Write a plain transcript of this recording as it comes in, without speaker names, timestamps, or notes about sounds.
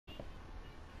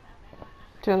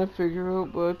Trying to figure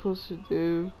out what I'm supposed to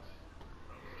do.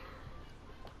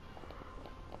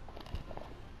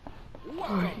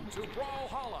 Welcome to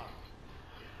Brawlhalla.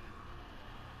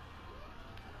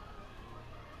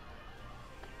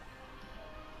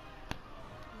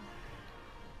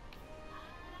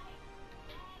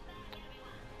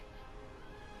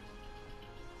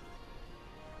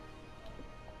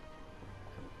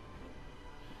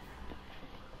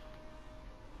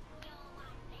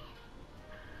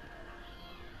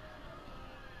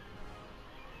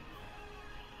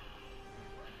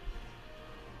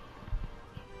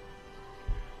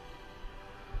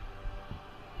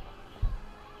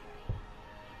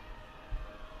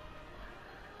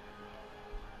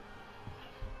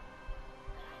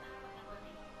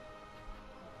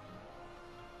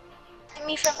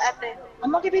 Me from Epic.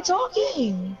 I'm not gonna be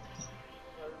talking.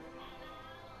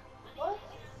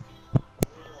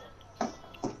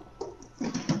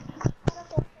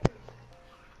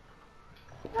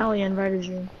 Allie, I invited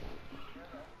you.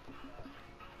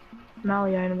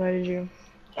 Mally, I invited you.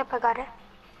 Yep, I got it.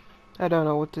 I don't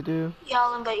know what to do. Yeah,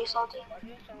 I'll invite you, Salty.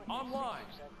 Online.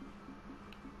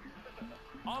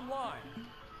 Online.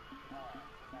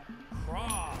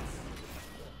 Cross.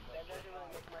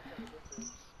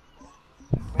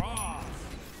 Cross.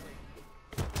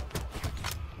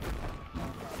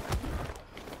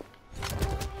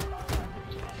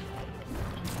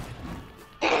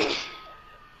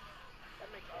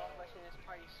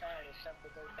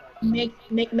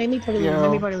 Make me party leader.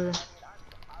 Make me party leader.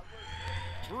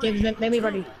 James, make me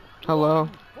party. Hello.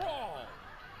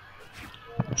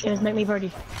 James, make me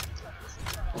party.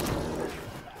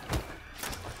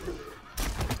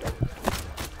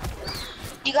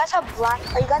 You guys have black?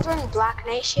 Are you guys wearing black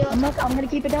night shield? I'm gonna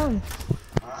keep it down.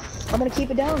 I'm gonna keep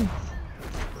it down.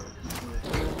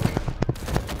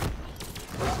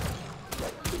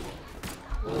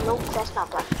 Nope, that's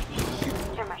not black.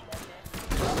 Never mind.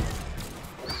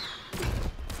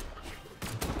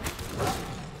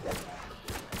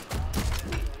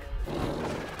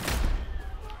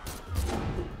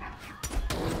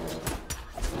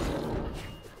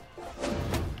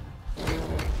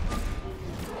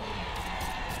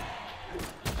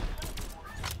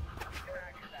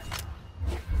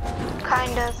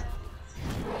 Kind of.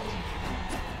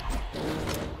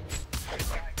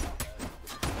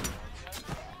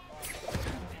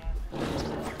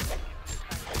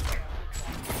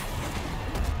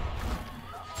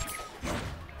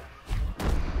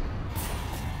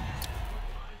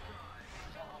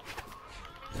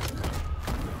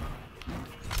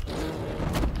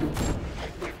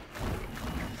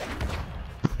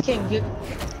 King, you.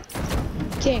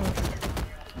 King.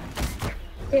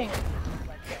 King.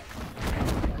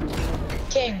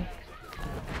 King.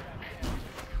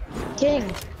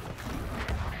 King.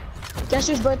 Guess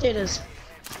whose birthday it is?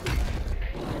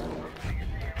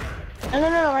 No,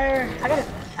 right here. I got it.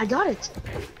 I got it.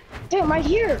 Damn, right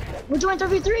here. We're doing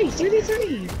 3v3.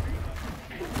 3v3.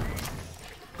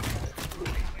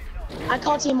 I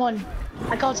call team one.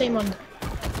 I call team one.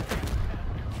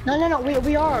 No.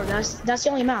 We are. That's the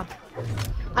only map.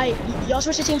 Y'all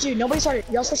switch to team two. Nobody started.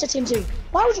 Y'all switch to team two.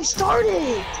 Why would you start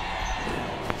it?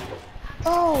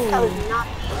 Oh. That was not.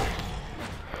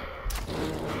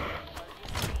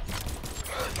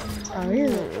 Oh,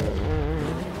 really?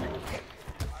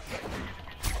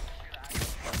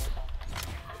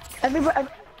 Everybody,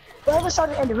 whoever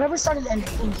started ending. Whoever started ending.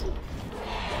 Thank you.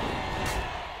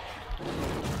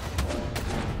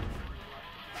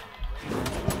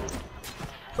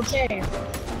 Okay.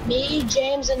 Me,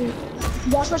 James, and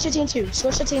y'all switch to team two.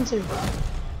 Switch to team two.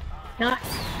 Not.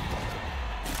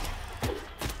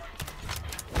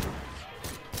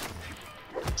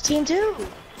 Team two.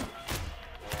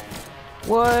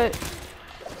 What?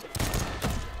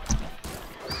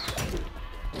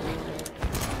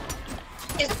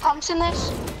 Is the pumps in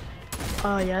this?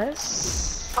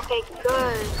 Yes. Okay,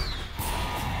 good.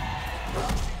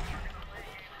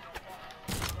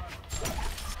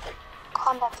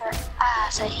 Combat for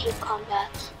ass. I hate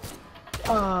combat.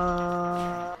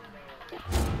 Uh.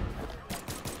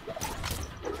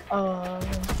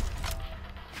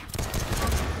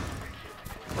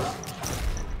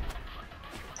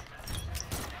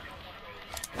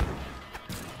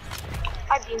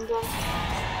 I beamed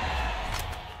him.